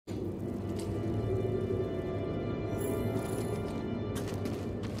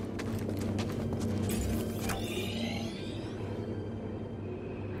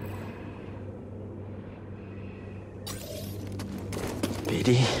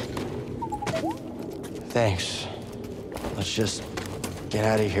BD? Thanks. Let's just get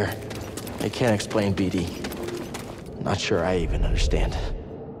out of here. I can't explain BD. Not sure I even understand.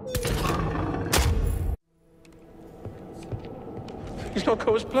 Things not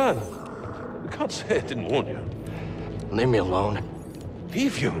go as planned. You can't say I didn't warn you. Leave me alone.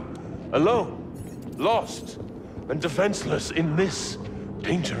 Leave you? Alone? Lost? And defenseless in this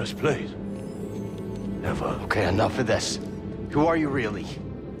dangerous place? Never. Okay, enough of this. Who are you really?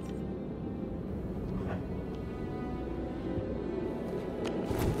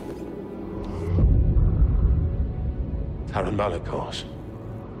 Taron Malicos.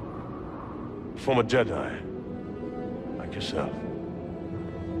 Former Jedi. Like yourself.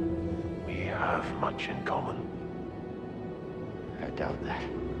 We have much in common. I doubt that.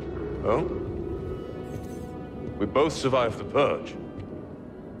 Oh? We both survived the Purge.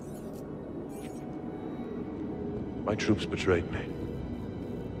 My troops betrayed me.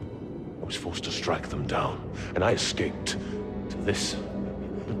 I was forced to strike them down, and I escaped to this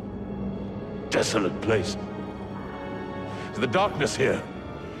desolate place. To the darkness here.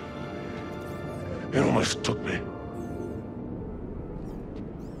 It almost took me.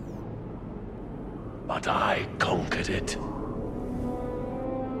 But I conquered it.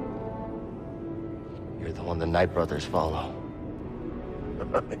 You're the one the Knight Brothers follow.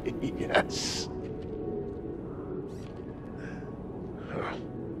 Yes.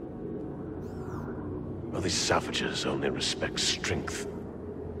 Well, these savages only respect strength.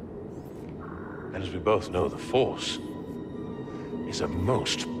 And as we both know, the Force is a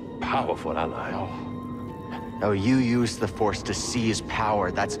most powerful ally. No, you use the Force to seize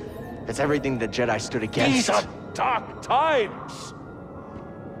power. That's everything the Jedi stood against. These are dark times.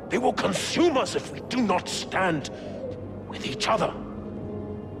 They will consume us if we do not stand with each other.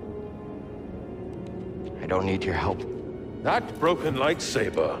 I don't need your help. That broken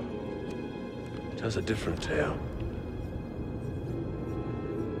lightsaber tells a different tale.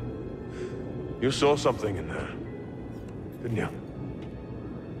 You saw something in there, didn't you?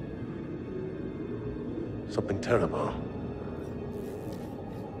 Something terrible.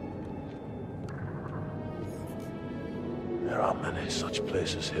 There are many such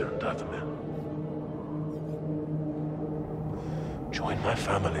places here in Dathomir. Join my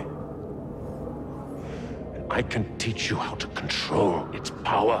family. And I can teach you how to control its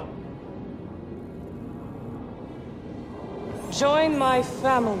power. Join my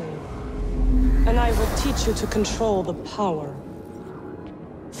family, and I will teach you to control the power.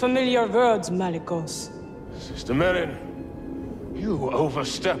 Familiar words, Malicos. Sister Merrin, you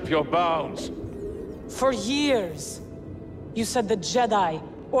overstep your bounds. For years, you said the Jedi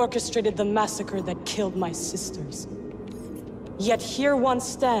orchestrated the massacre that killed my sisters. Yet here one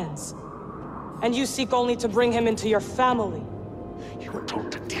stands, and you seek only to bring him into your family. You were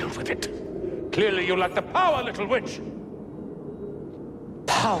told to deal with it. Clearly you lack the power, little witch.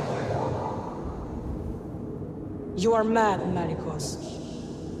 Power. You are mad, Malicos.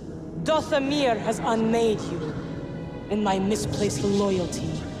 Dathomir has unmade you, and my misplaced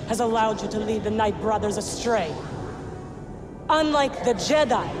loyalty has allowed you to lead the Knight Brothers astray. Unlike the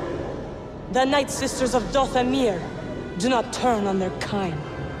Jedi, the Night Sisters of Dathomir do not turn on their kind.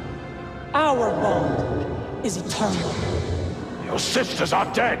 Our bond is eternal. Your sisters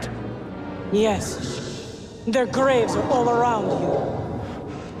are dead! Yes. Their graves are all around you.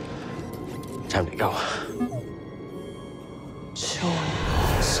 Time to go.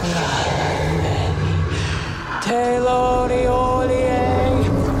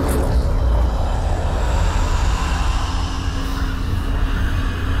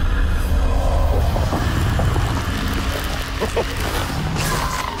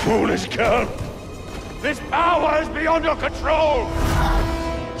 Foolish girl! This power is beyond your control!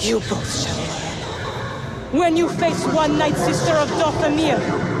 You both shall learn. When you face one Night Sister of Dathomir,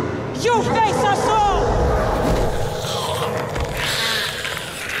 you face us all!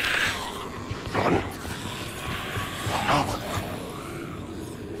 Run. No.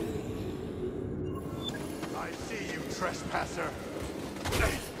 I see you, trespasser.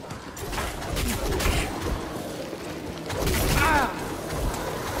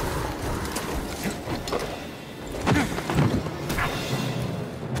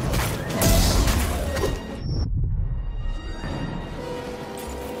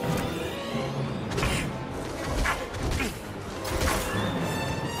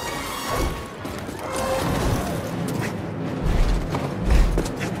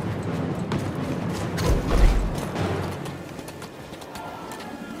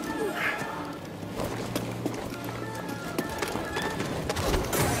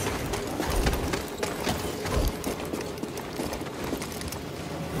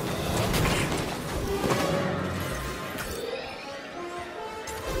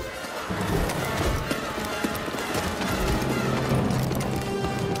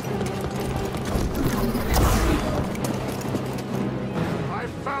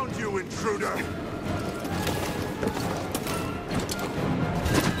 intruder!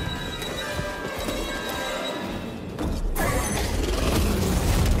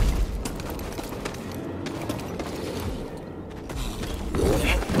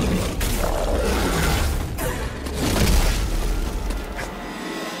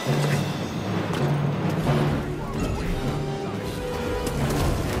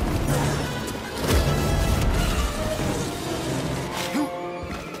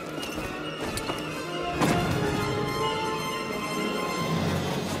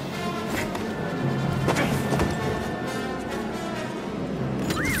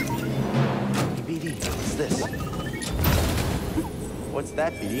 What's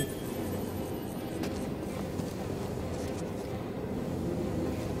that, BD?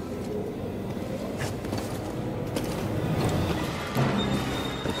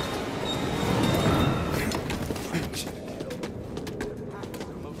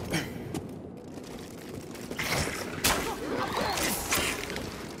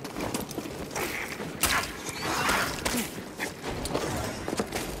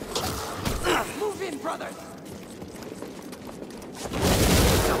 Move in, brothers!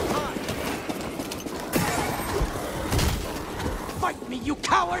 Fight me, you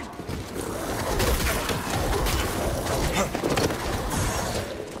coward!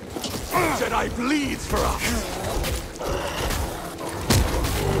 Jedi bleeds for us!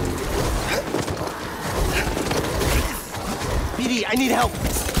 BD, I need help!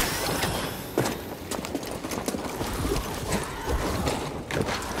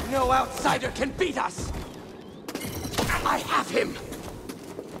 No outsider can beat us! I have him!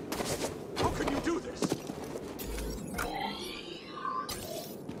 How can you do this?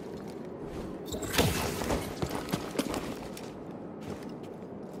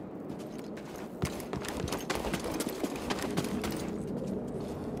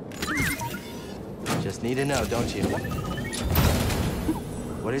 Just need to know, don't you?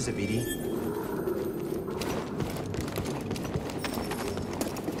 What is it, BD?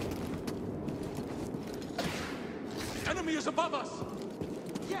 The enemy is above us!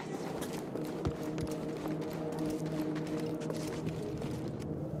 Yes!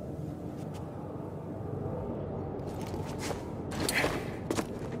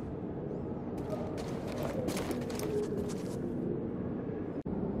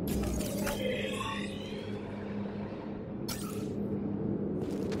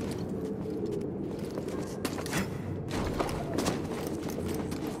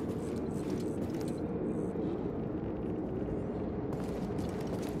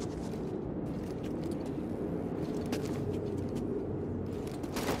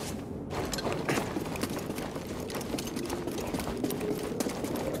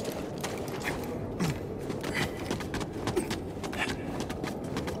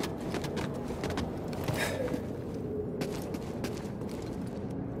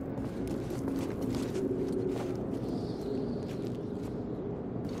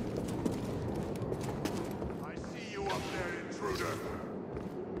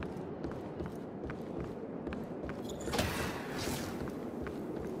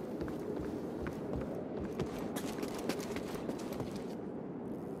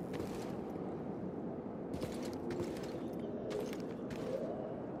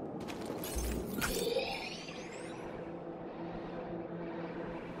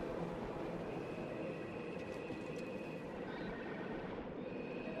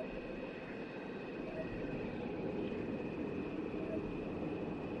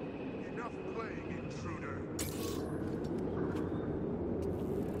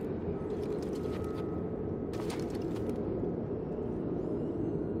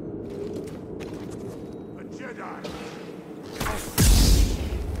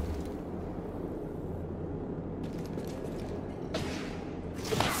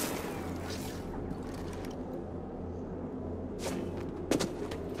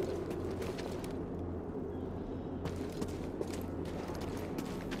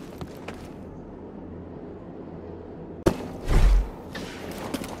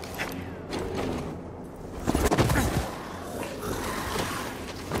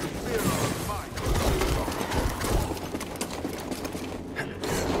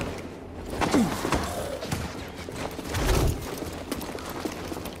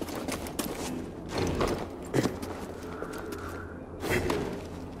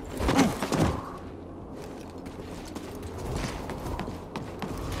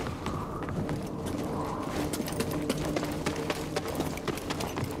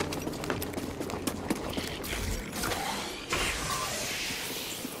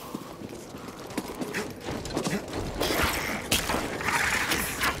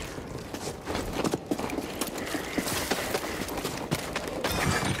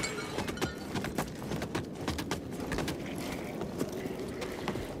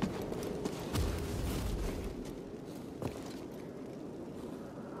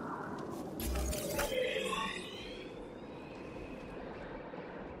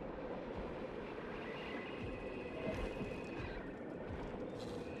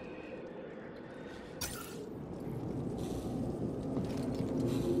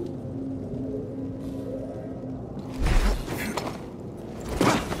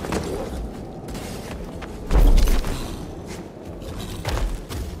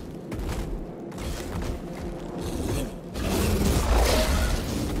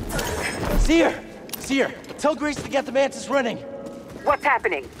 Seer! Seer, tell Grace to get the Mantis running. What's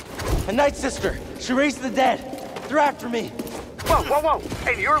happening? A Night Sister. She raised the dead. They're after me. Whoa, whoa, whoa!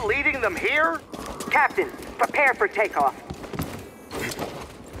 And you're leading them here? Captain, prepare for takeoff.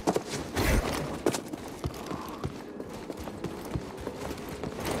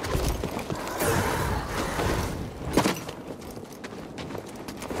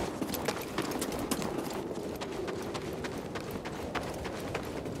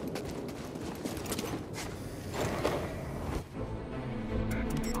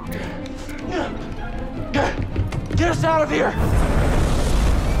 Get us out of here!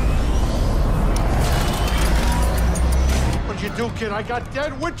 What'd you do, kid? I got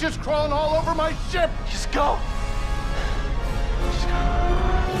dead witches crawling all over my ship! Just go!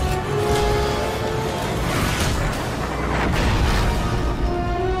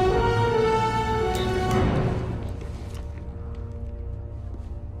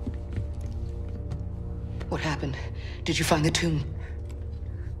 What happened? Did you find the tomb?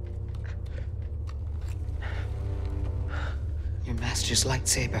 Your master's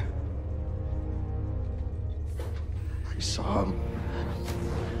lightsaber. I saw him.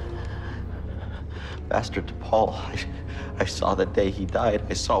 Master DePaul. I saw the day he died.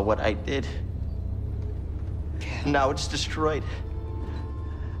 I saw what I did. Cal. Now it's destroyed.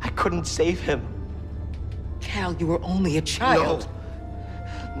 I couldn't save him. Cal, you were only a child.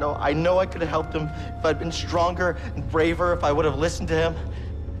 No, I know I could have helped him if I'd been stronger and braver, if I would have listened to him.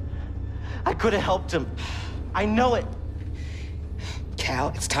 I could have helped him. I know it. Cal,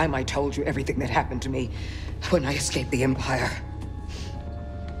 it's time I told you everything that happened to me when I escaped the Empire.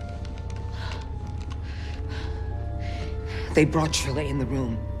 They brought Trilla in the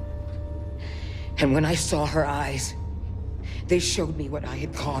room. And when I saw her eyes, they showed me what I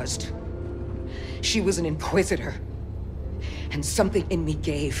had caused. She was an Inquisitor. And something in me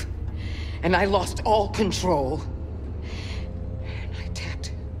gave. And I lost all control. And I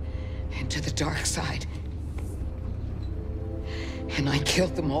tapped into the dark side. And I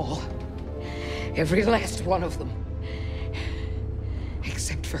killed them all. Every last one of them.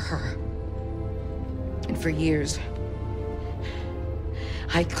 Except for her. And for years,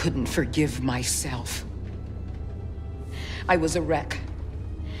 I couldn't forgive myself. I was a wreck.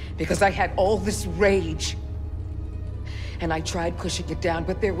 Because I had all this rage. And I tried pushing it down,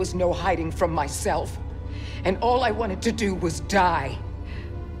 but there was no hiding from myself. And all I wanted to do was die.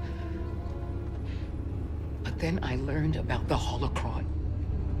 But then I learned about the Holocron.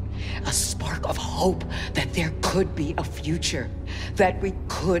 A spark of hope that there could be a future, that we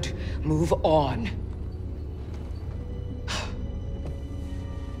could move on.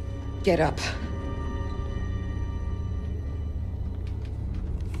 Get up.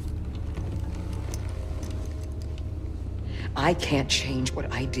 I can't change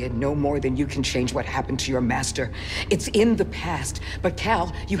what I did no more than you can change what happened to your master. It's in the past, but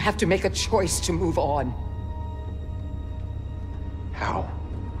Cal, you have to make a choice to move on. How?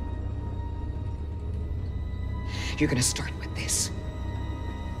 You're gonna start with this.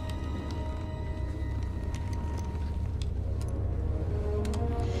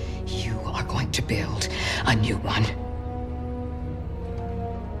 You are going to build a new one.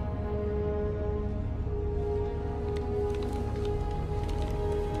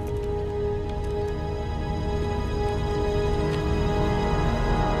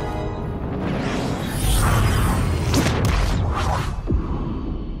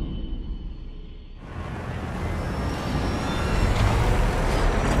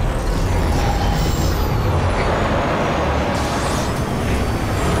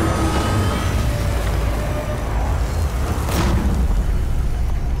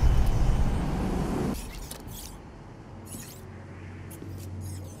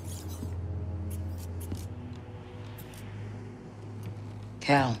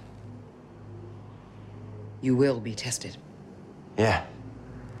 Cal, you will be tested. Yeah.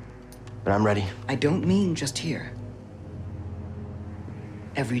 But I'm ready. I don't mean just here.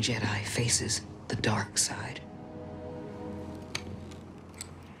 Every Jedi faces the dark side.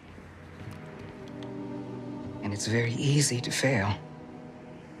 And it's very easy to fail.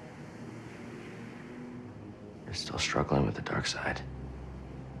 You're still struggling with the dark side.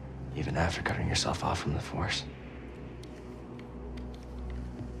 Even after cutting yourself off from the Force.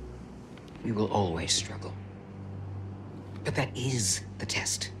 We will always struggle. But that is the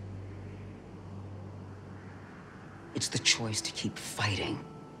test. It's the choice to keep fighting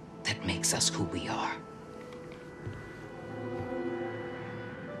that makes us who we are.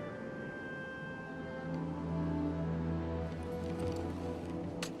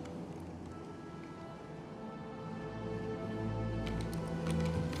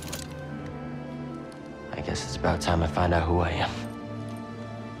 I guess it's about time I find out who I am.